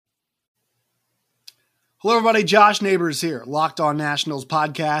Hello, everybody. Josh Neighbors here, Locked On Nationals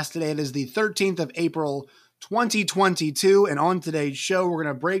podcast. Today it is the 13th of April, 2022. And on today's show, we're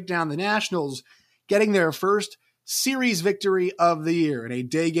going to break down the Nationals getting their first series victory of the year. In a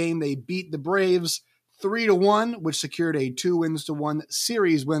day game, they beat the Braves 3-1, which secured a 2-1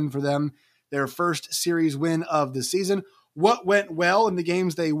 series win for them, their first series win of the season. What went well in the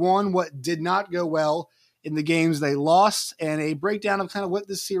games they won, what did not go well in the games they lost, and a breakdown of kind of what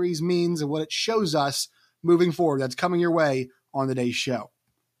this series means and what it shows us moving forward. That's coming your way on today's show.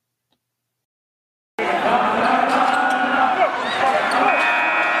 You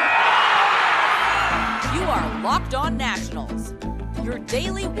are Locked On Nationals, your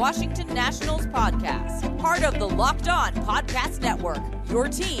daily Washington Nationals podcast, part of the Locked On Podcast Network, your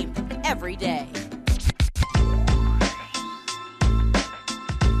team every day.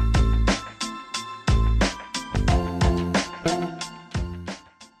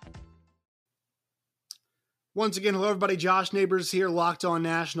 Once again, hello everybody, Josh Neighbors here, Locked On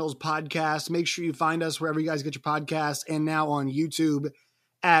Nationals podcast. Make sure you find us wherever you guys get your podcasts and now on YouTube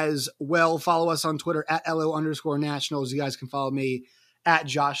as well. Follow us on Twitter at LO_Nationals. You guys can follow me at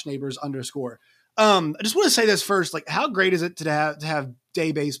Josh Neighbors _. I just want to say this first, like how great is it to have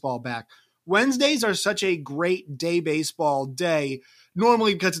day baseball back? Wednesdays are such a great day baseball day,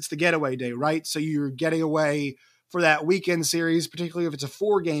 normally because it's the getaway day, right? So you're getting away for that weekend series, particularly if it's a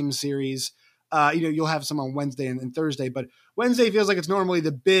 4-game series. You'll have some on Wednesday and Thursday, but Wednesday feels like it's normally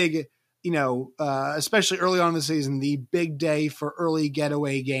the big, especially early on in the season, the big day for early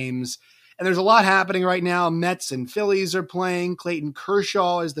getaway games. And there's a lot happening right now. Mets and Phillies are playing. Clayton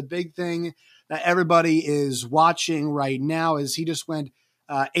Kershaw is the big thing that everybody is watching right now as he just went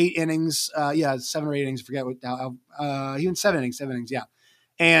 8 innings. 7 or 8 innings. I forget what he went 7 innings. Yeah.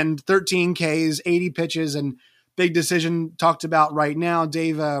 And 13 Ks, 80 pitches, and big decision talked about right now.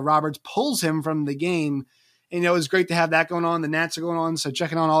 Dave Roberts pulls him from the game. And, it's great to have that going on. The Nats are going on, so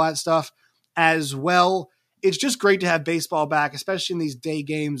checking on all that stuff as well. It's just great to have baseball back, especially in these day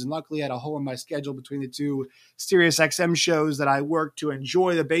games. And luckily I had a hole in my schedule between the two Sirius XM shows that I worked to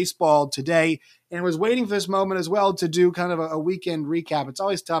enjoy the baseball today. And was waiting for this moment as well to do kind of a weekend recap. It's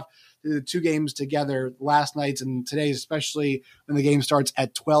always tough to do the two games together, last night's and today's, especially when the game starts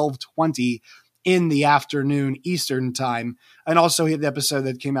at 12:20 in the afternoon Eastern time. And also he had the episode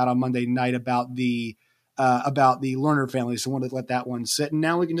that came out on Monday night about the Lerner family. So I wanted to let that one sit. And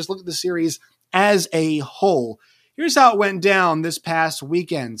now we can just look at the series as a whole. Here's how it went down this past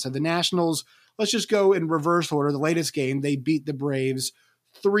weekend. So the Nationals, let's just go in reverse order. The latest game, they beat the Braves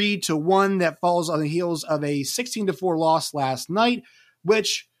 3-1. That falls on the heels of a 16-4 loss last night,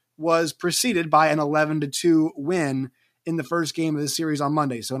 which was preceded by an 11-2 win in the first game of the series on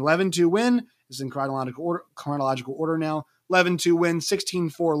Monday. So an 11-2 win is in chronological order now. 11-2 win,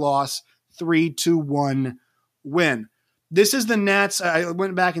 16-4 loss, 3-1 win. This is the Nats. I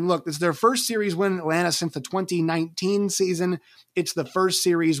went back and looked. This is their first series win in Atlanta since the 2019 season. It's the first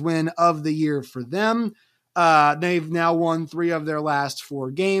series win of the year for them. They've now won 3 of their last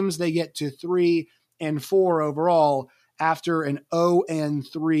 4 games. They get to 3-4 overall after an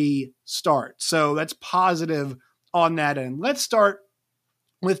 0-3 start. So that's positive on that end. Let's start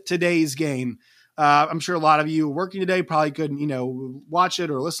with today's game. I'm sure a lot of you working today probably couldn't, watch it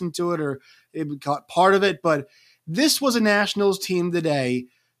or listen to it or maybe caught part of it, but this was a Nationals team today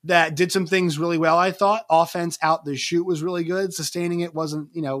that did some things really well. I thought offense out the chute was really good. Sustaining it wasn't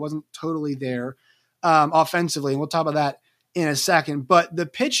totally there offensively. And we'll talk about that in a second, but the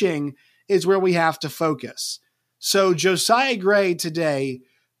pitching is where we have to focus. So Josiah Gray today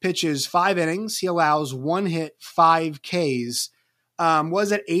pitches 5 innings. He allows 1 hit, 5 Ks.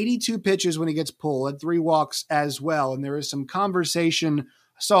 Was at 82 pitches when he gets pulled, had 3 walks as well. And there is some conversation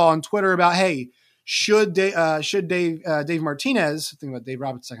I saw on Twitter about, hey, should Dave Martinez, thinking about Dave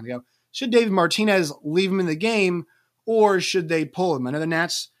Roberts a second ago, should Dave Martinez leave him in the game or should they pull him? I know the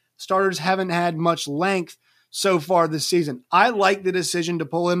Nats starters haven't had much length so far this season. I like the decision to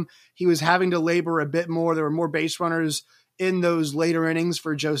pull him. He was having to labor a bit more. There were more base runners in those later innings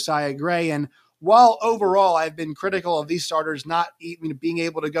for Josiah Gray. And while overall I've been critical of these starters not even being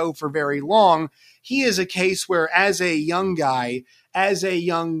able to go for very long, he is a case where as a young guy, as a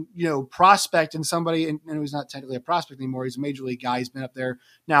young, prospect and somebody, and who's not technically a prospect anymore, he's a major league guy, he's been up there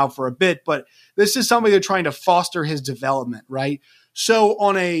now for a bit, but this is somebody they're trying to foster his development, right? So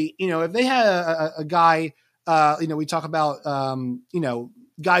on if they had a guy, we talk about,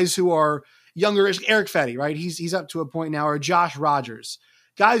 guys who are younger, Eric Fetty, right? He's up to a point now, or Josh Rogers,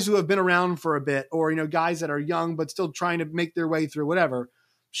 guys who have been around for a bit, or, guys that are young, but still trying to make their way through whatever.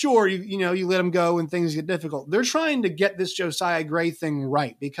 Sure, you let them go and things get difficult. They're trying to get this Josiah Gray thing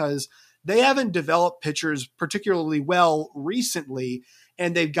right because they haven't developed pitchers particularly well recently.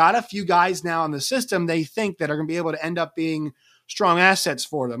 And they've got a few guys now in the system they think that are going to be able to end up being strong assets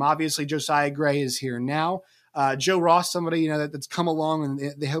for them. Obviously, Josiah Gray is here now. Joe Ross, somebody that's come along,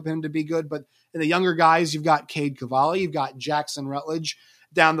 and they hope him to be good. But in the younger guys, you've got Cade Cavalli, you've got Jackson Rutledge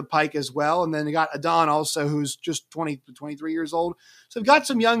down the pike as well. And then you got Adon also, who's just 20 to 23 years old. So you've got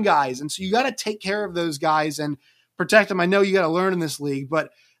some young guys. And so you got to take care of those guys and protect them. I know you got to learn in this league,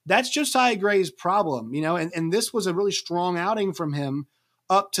 but that's Josiah Gray's problem, and this was a really strong outing from him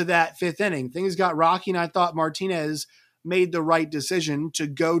up to that fifth inning. Things got rocky, and I thought Martinez made the right decision to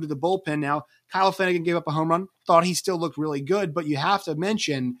go to the bullpen. Now, Kyle Finnegan gave up a home run, thought he still looked really good, but you have to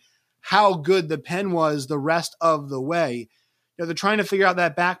mention how good the pen was the rest of the way. They're trying to figure out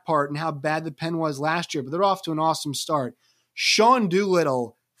that back part and how bad the pen was last year, but they're off to an awesome start. Sean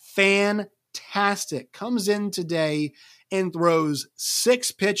Doolittle, fantastic, comes in today and throws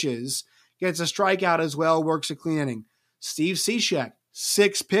 6 pitches, gets a strikeout as well, works a clean inning. Steve Cishek,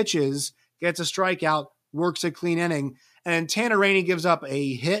 6 pitches, gets a strikeout, works a clean inning. And Tanner Rainey gives up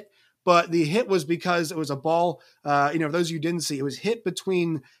a hit, but the hit was because it was a ball, for those of you who didn't see, it was hit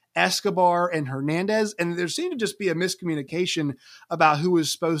between Escobar and Hernandez, and there seemed to just be a miscommunication about who was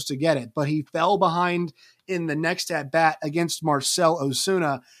supposed to get it. But he fell behind in the next at-bat against Marcell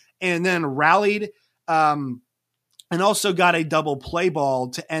Ozuna and then rallied and also got a double play ball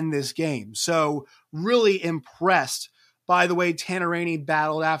to end this game. So really impressed by the way Tanner Rainey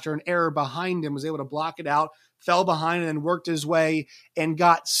battled after an error behind him, was able to block it out, fell behind, and then worked his way and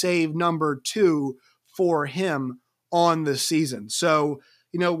got save number 2 for him on the season. So,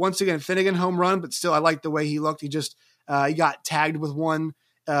 once again, Finnegan home run, but still I like the way he looked. He just he got tagged with one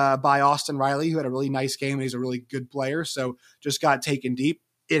by Austin Riley, who had a really nice game. He's a really good player, so just got taken deep.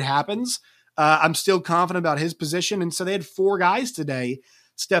 It happens. I'm still confident about his position, and so they had 4 guys today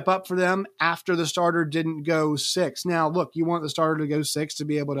step up for them after the starter didn't go 6. Now, look, you want the starter to go 6 to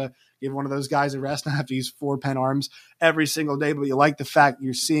be able to give one of those guys a rest, not have to use 4 pen arms every single day, but you like the fact that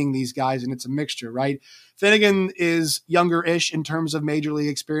you're seeing these guys, and it's a mixture, right? Finnegan is younger-ish in terms of major league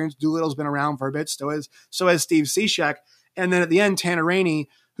experience. Doolittle's been around for a bit, so has Steve Cishek. And then at the end, Tanner Rainey,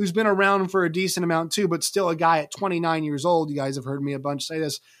 who's been around for a decent amount too, but still a guy at 29 years old. You guys have heard me a bunch say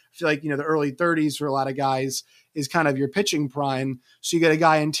this. I feel like, the early 30s for a lot of guys is kind of your pitching prime. So you get a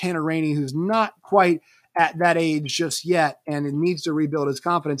guy in Tanner Rainey who's not quite at that age just yet, and it needs to rebuild his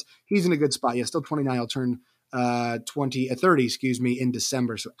confidence. He's in a good spot. Yeah, still 29. He'll turn 30, in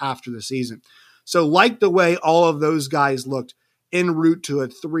December, so after the season. So like the way all of those guys looked en route to a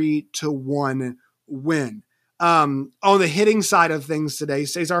 3-1 win. On the hitting side of things today,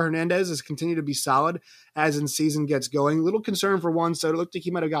 Cesar Hernandez has continued to be solid as in season gets going. A little concern for Juan Soto. It looked like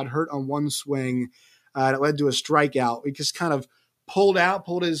he might have got hurt on one swing. It led to a strikeout. He just kind of pulled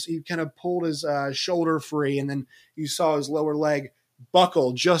his shoulder free, and then you saw his lower leg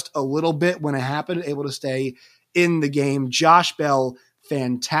buckle just a little bit when it happened, able to stay in the game. Josh Bell,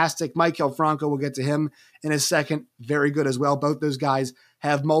 fantastic. Maikel Franco, we'll get to him in a second, very good as well. Both those guys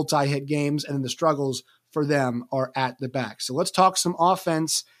have multi-hit games, and the struggles for them are at the back. So let's talk some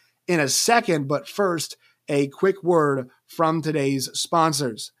offense in a second, but first, a quick word from today's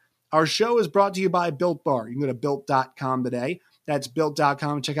sponsors. Our show is brought to you by Built Bar. You can go to Built.com today. That's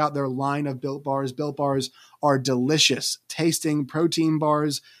Built.com. Check out their line of Built Bars. Built Bars are delicious, tasting protein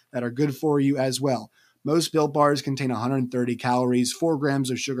bars that are good for you as well. Most Built Bars contain 130 calories, 4 grams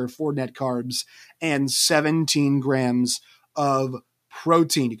of sugar, 4 net carbs, and 17 grams of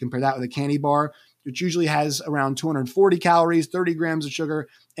protein. You compare that with a candy bar, which usually has around 240 calories, 30 grams of sugar,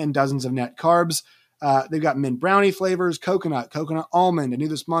 and dozens of net carbs. They've got mint brownie flavors, coconut almond, and new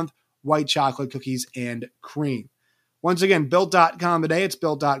this month, white chocolate cookies and cream. Once again, Built.com today. It's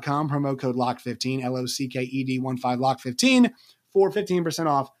Built.com. Promo code LOCK15, LOCKED15, LOCK15 for 15%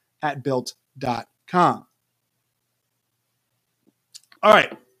 off at Built.com. All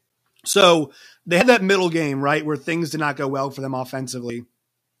right. So they had that middle game, right, where things did not go well for them offensively.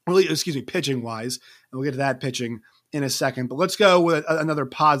 Pitching-wise, and we'll get to that pitching in a second. But let's go with another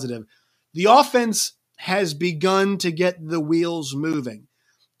positive. The offense has begun to get the wheels moving.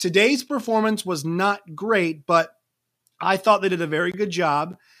 Today's performance was not great, but I thought they did a very good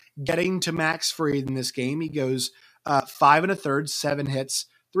job getting to Max Fried in this game. He goes 5 1/3, 7 hits,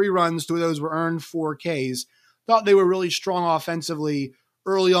 3 runs, 2 of those were earned, 4 Ks. Thought they were really strong offensively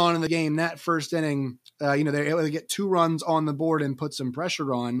early on in the game. That first inning, they were able to get 2 runs on the board and put some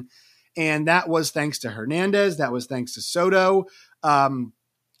pressure on. And that was thanks to Hernandez. That was thanks to Soto.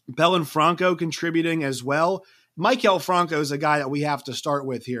 Bell and Franco contributing as well. Maikel Franco is a guy that we have to start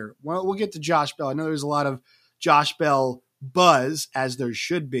with here. Well, we'll get to Josh Bell. I know there's a lot of Josh Bell buzz as there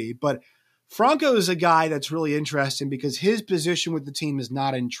should be. But Franco is a guy that's really interesting because his position with the team is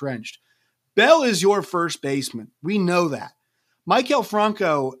not entrenched. Bell is your first baseman. We know that. Maikel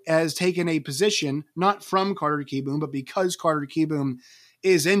Franco has taken a position, not from Carter Kieboom, but because Carter Kieboom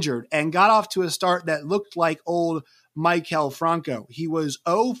is injured and got off to a start that looked like old Maikel Franco. He was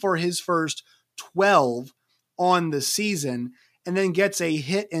 0 for his first 12 on the season and then gets a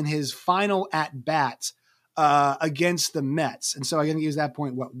hit in his final at-bat against the Mets. And so I can use that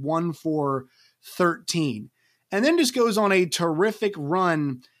point, 1 for 13. And then just goes on a terrific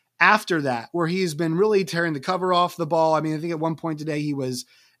run after that, where he's been really tearing the cover off the ball. I mean, I think at one point today he was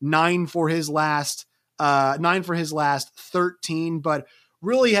 9 for his last 13, but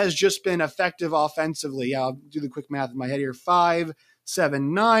really has just been effective offensively. I'll do the quick math in my head here. 5,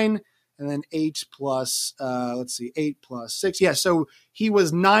 7, 9, and then 8 plus 6. Yeah, so he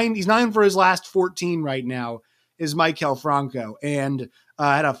was 9. He's 9 for his last 14 right now is Maikel Franco, and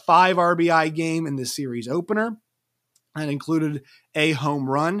had a 5 RBI game in the series opener. That included a home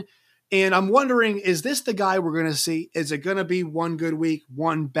run. And I'm wondering, is this the guy we're going to see? Is it going to be one good week,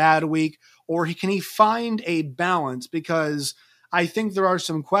 one bad week, or can he find a balance? Because I think there are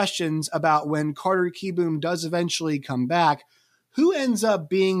some questions about when Carter Kieboom does eventually come back, who ends up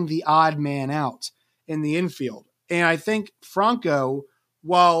being the odd man out in the infield? And I think Franco,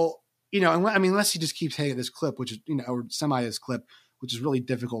 while, unless he just keeps hitting this clip, which is, or semi this clip, which is really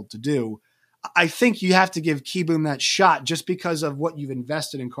difficult to do, I think you have to give Kieboom that shot just because of what you've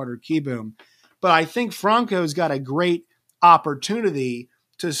invested in Carter Kieboom. But I think Franco's got a great opportunity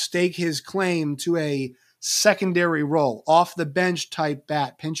to stake his claim to a secondary role, off the bench type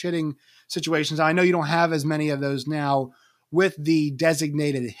bat, pinch hitting situations. I know you don't have as many of those now with the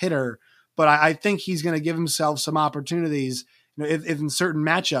designated hitter, but I think he's going to give himself some opportunities. If in certain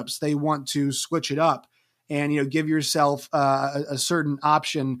matchups they want to switch it up and give yourself a certain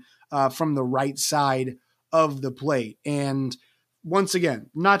option from the right side of the plate. And once again,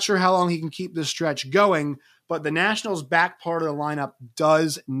 not sure how long he can keep this stretch going, but the Nationals' back part of the lineup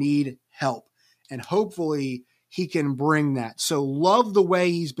does need help. And hopefully he can bring that. So love the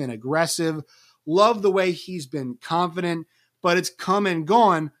way he's been aggressive, love the way he's been confident, but it's come and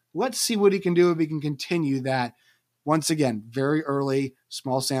gone. Let's see what he can do if he can continue that. Once again, very early,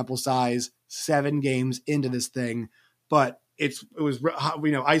 small sample size, 7 games into this thing, but it was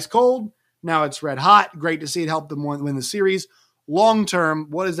ice cold. Now it's red hot. Great to see it help them win the series. Long term,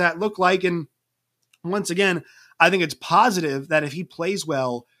 what does that look like? And once again, I think it's positive that if he plays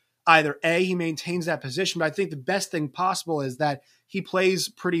well, either A, he maintains that position, but I think the best thing possible is that he plays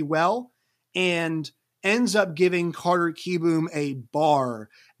pretty well and ends up giving Carter Kieboom a bar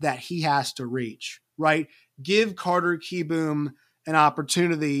that he has to reach, right? Give Carter Kieboom an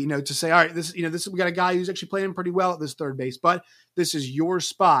opportunity, to say, all right, this we got a guy who's actually playing pretty well at this third base, but this is your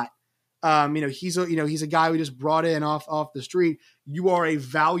spot. He's a guy we just brought in off the street. You are a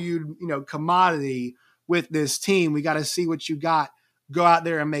valued, commodity with this team. We got to see what you got. Go out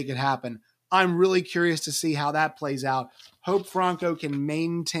there and make it happen. I'm really curious to see how that plays out. Hope Franco can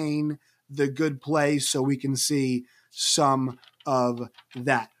maintain the good play so we can see some of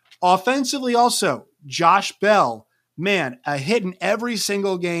that. Offensively also, Josh Bell, man, a hit in every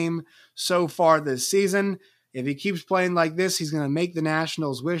single game so far this season. If he keeps playing like this, he's going to make the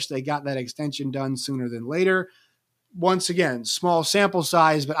Nationals wish they got that extension done sooner than later. Once again, small sample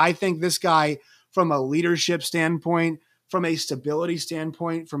size, but I think this guy, from a leadership standpoint, from a stability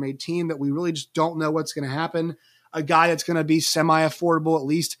standpoint, from a team that we really just don't know what's going to happen, a guy that's going to be semi-affordable, at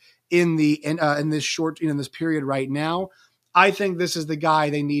least in this short, this period right now. I think this is the guy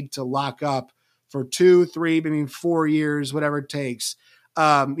they need to lock up for 2, 3, maybe 4 years, whatever it takes.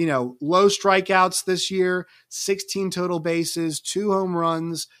 Low strikeouts this year, 16 total bases, 2 home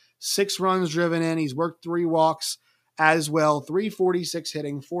runs, 6 runs driven in. He's worked 3 walks as well, 346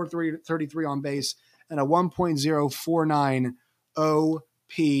 hitting, 433 on base, and a 1.049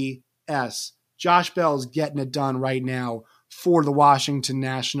 OPS. Josh Bell's getting it done right now for the Washington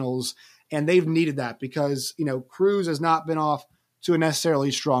Nationals, and they've needed that because, Cruz has not been off to a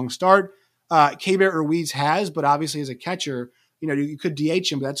necessarily strong start. Keibert Ruiz has, but obviously as a catcher, you could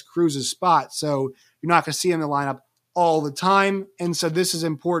DH him, but that's Cruz's spot. So you're not going to see him in the lineup all the time. And so this is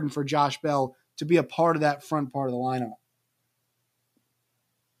important for Josh Bell to be a part of that front part of the lineup.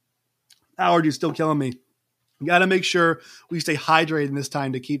 Howard, you're still killing me. You got to make sure we stay hydrated in this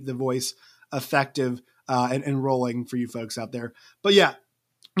time to keep the voice effective and rolling for you folks out there. But yeah,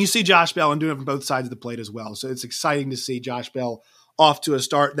 you see Josh Bell and doing it from both sides of the plate as well. So it's exciting to see Josh Bell off to a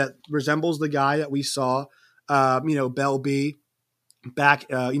start that resembles the guy that we saw, Bell be back,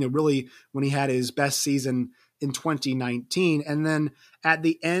 really when he had his best season in 2019. And then at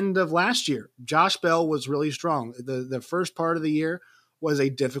the end of last year, Josh Bell was really strong. The first part of the year was a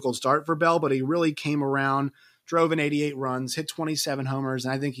difficult start for Bell, but he really came around, drove in 88 runs, hit 27 homers,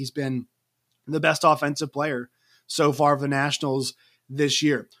 and I think he's been the best offensive player so far for the Nationals this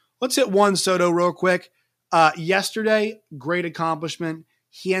year. Let's hit Juan Soto real quick. Yesterday, great accomplishment.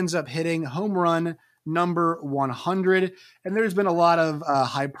 He ends up hitting home run number 100, and there's been a lot of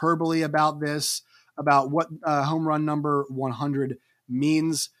hyperbole about this, about what home run number 100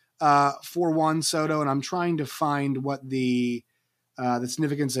 means for Juan Soto, and I'm trying to find what the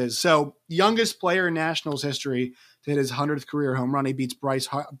significance is. So, youngest player in Nationals history to hit his 100th career home run. He beats Bryce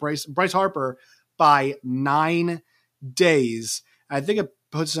Harper by 9 days. I think it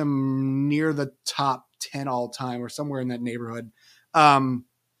puts him near the top 10 all time or somewhere in that neighborhood.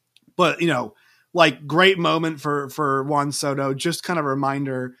 But, great moment for Juan Soto, just kind of a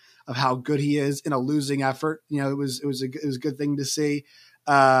reminder of how good he is in a losing effort. It was a good thing to see.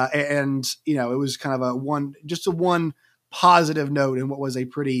 It was kind of a one positive note in what was a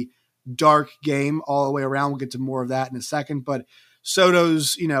pretty dark game all the way around. We'll get to more of that in a second, but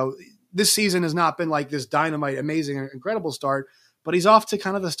Soto's, this season has not been like this dynamite, amazing, incredible start, but he's off to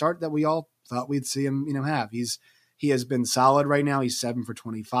kind of the start that we all thought we'd see him, have. He has been solid right now. He's 7 for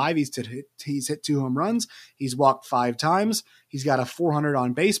 25. He's hit 2 home runs. He's walked 5 times. He's got a 400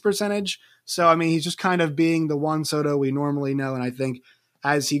 on base percentage. So, he's just kind of being the Juan Soto we normally know. And I think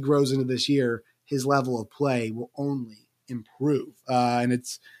as he grows into this year, his level of play will only improve. And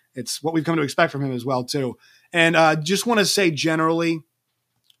it's what we've come to expect from him as well, too. And just want to say generally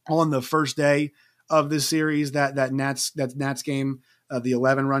on the first day of this series, that Nats game, the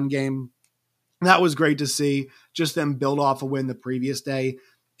 11-run game, that was great to see, just them build off a win the previous day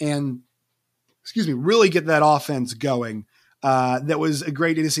and, really get that offense going. That was a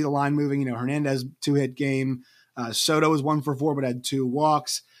great day to see the line moving. Hernandez 2-hit game. Soto was 1 for 4 but had 2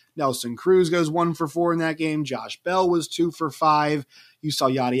 walks. Nelson Cruz goes 1 for 4 in that game. Josh Bell was 2 for 5. You saw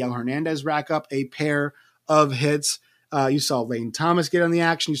Yadiel Hernandez rack up a pair of hits. You saw Lane Thomas get on the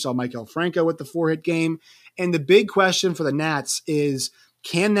action. You saw Maikel Franco with the 4-hit game. And the big question for the Nats is,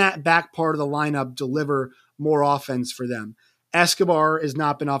 can that back part of the lineup deliver more offense for them? Escobar has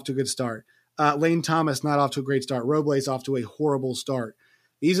not been off to a good start. Lane Thomas not off to a great start. Robles off to a horrible start.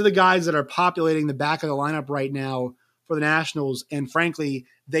 These are the guys that are populating the back of the lineup right now for the Nationals, and frankly,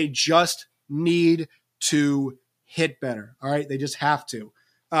 they just need to hit better. All right, they just have to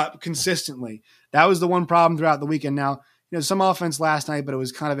consistently. That was the one problem throughout the weekend. Now, some offense last night, but it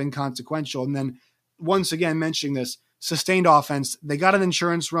was kind of inconsequential. And then once again, mentioning this, sustained offense. They got an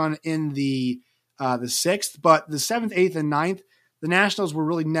insurance run in the 6th, but the 7th, 8th, and 9th, the Nationals were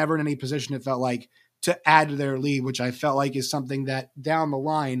really never in any position, it felt like, to add to their lead, which I felt like is something that down the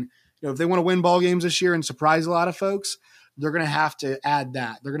line, if they want to win ball games this year and surprise a lot of folks, they're going to have to add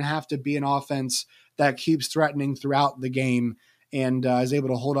that. They're going to have to be an offense that keeps threatening throughout the game and is able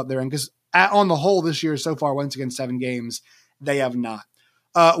to hold up their end. Because on the whole this year so far, once again, 7 games, they have not.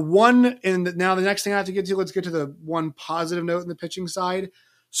 Now the next thing I have to get to, let's get to the one positive note in the pitching side.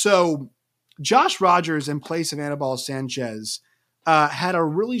 So Josh Rogers in place of Anibal Sanchez had a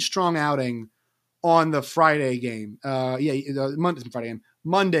really strong outing on the Friday game.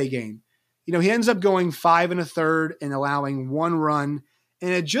 Monday game. He ends up going 5 1/3 and allowing 1 run.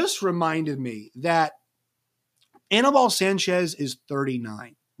 And it just reminded me that Anibal Sanchez is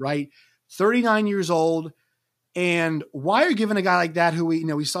 39, right? 39 years old. And why are you giving a guy like that, who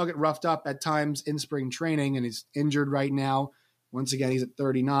we saw get roughed up at times in spring training and he's injured right now? Once again, he's at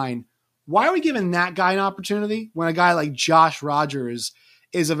 39. Why are we giving that guy an opportunity when a guy like Josh Rogers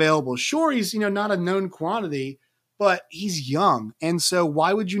is available? Sure, he's not a known quantity, but he's young. And so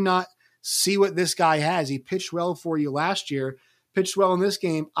why would you not see what this guy has? He pitched well for you last year, pitched well in this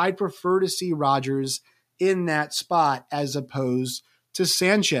game. I'd prefer to see Rogers in that spot as opposed to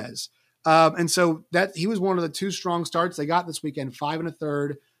Sanchez. And so that he was one of the 2 strong starts they got this weekend, 5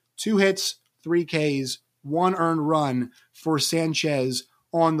 1/3, 2 hits, 3 Ks, 1 earned run for Sanchez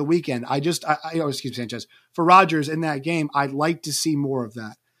on the weekend. Sanchez. For Rogers in that game, I'd like to see more of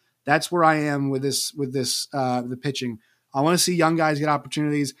that. That's where I am with the pitching. I want to see young guys get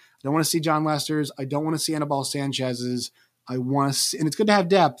opportunities. I don't want to see John Lester's. I don't want to see Anibal Sanchez's. I want to see, and it's good to have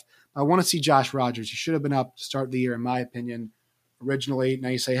depth. I want to see Josh Rogers. He should have been up to start the year, in my opinion, originally. Now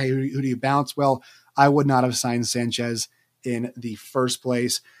you say, hey, who do you bounce? Well, I would not have signed Sanchez in the first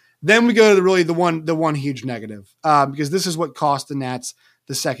place. Then we go to the one huge negative, because this is what cost the Nats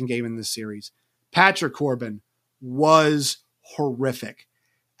the second game in this series. Patrick Corbin was horrific,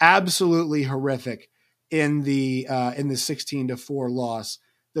 absolutely horrific in the 16-4 loss.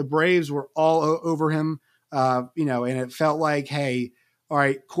 The Braves were all over him. And it felt like, hey, all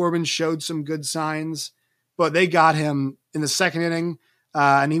right, Corbin showed some good signs, but they got him in the second inning,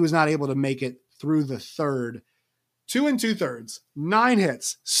 and he was not able to make it through the third. 2 2/3, 9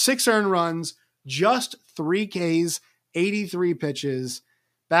 hits, 6 earned runs, just 3 Ks, 83 pitches,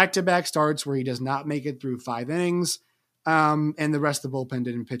 back-to-back starts where he does not make it through 5 innings, and the rest of the bullpen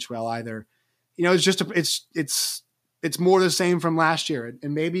didn't pitch well either. It's just it's more the same from last year,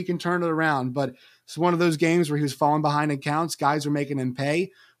 and maybe he can turn it around, but it's one of those games where he was falling behind in counts. Guys were making him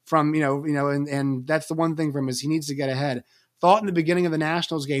pay from, and that's the one thing from him is he needs to get ahead. Thought in the beginning of the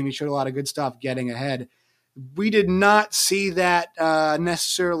Nationals game, he showed a lot of good stuff getting ahead. We did not see that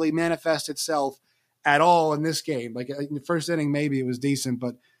necessarily manifest itself at all in this game. Like in the first inning, maybe it was decent,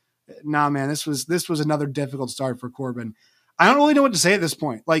 but nah, man, this was another difficult start for Corbin. I don't really know what to say at this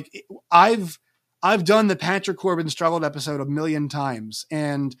point. Like I've done the Patrick Corbin struggled episode a million times,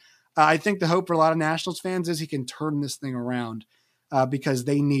 and I think the hope for a lot of Nationals fans is he can turn this thing around because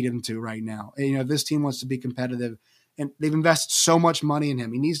they need him to right now. And, this team wants to be competitive, and they've invested so much money in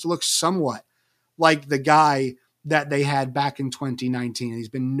him. He needs to look somewhat like the guy that they had back in 2019, and he's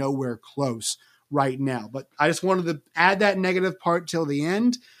been nowhere close right now. But I just wanted to add that negative part till the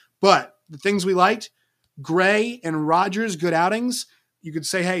end. But the things we liked, Gray and Rogers, good outings. You could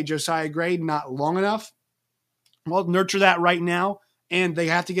say, hey, Josiah Gray, not long enough. Well, nurture that right now, and they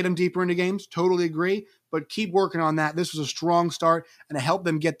have to get him deeper into games. Totally agree, but keep working on that. This was a strong start, and it helped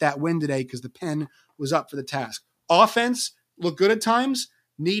them get that win today because the pen was up for the task. Offense looked good at times,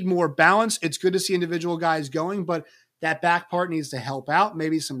 need more balance. It's good to see individual guys going, but that back part needs to help out.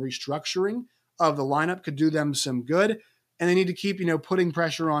 Maybe some restructuring of the lineup could do them some good, and they need to keep, putting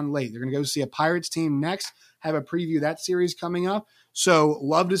pressure on late. They're going to go see a Pirates team next, have a preview of that series coming up. So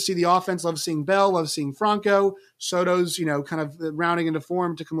love to see the offense, love seeing Bell, love seeing Franco. Soto's, kind of rounding into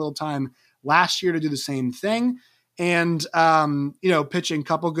form. Took him a little time last year to do the same thing. And, pitching,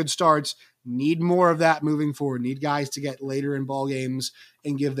 couple good starts. Need more of that moving forward. Need guys to get later in ball games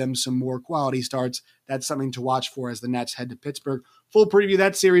and give them some more quality starts. That's something to watch for as the Nets head to Pittsburgh. Full preview of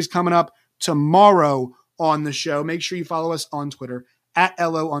that series coming up tomorrow on the show. Make sure you follow us on Twitter at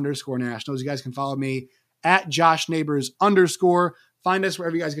 @LO_Nationals. You guys can follow me at @JoshNeighbors_. Find us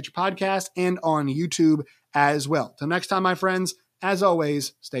wherever you guys get your podcast and on YouTube as well. Till next time, my friends, as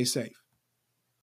always, stay safe.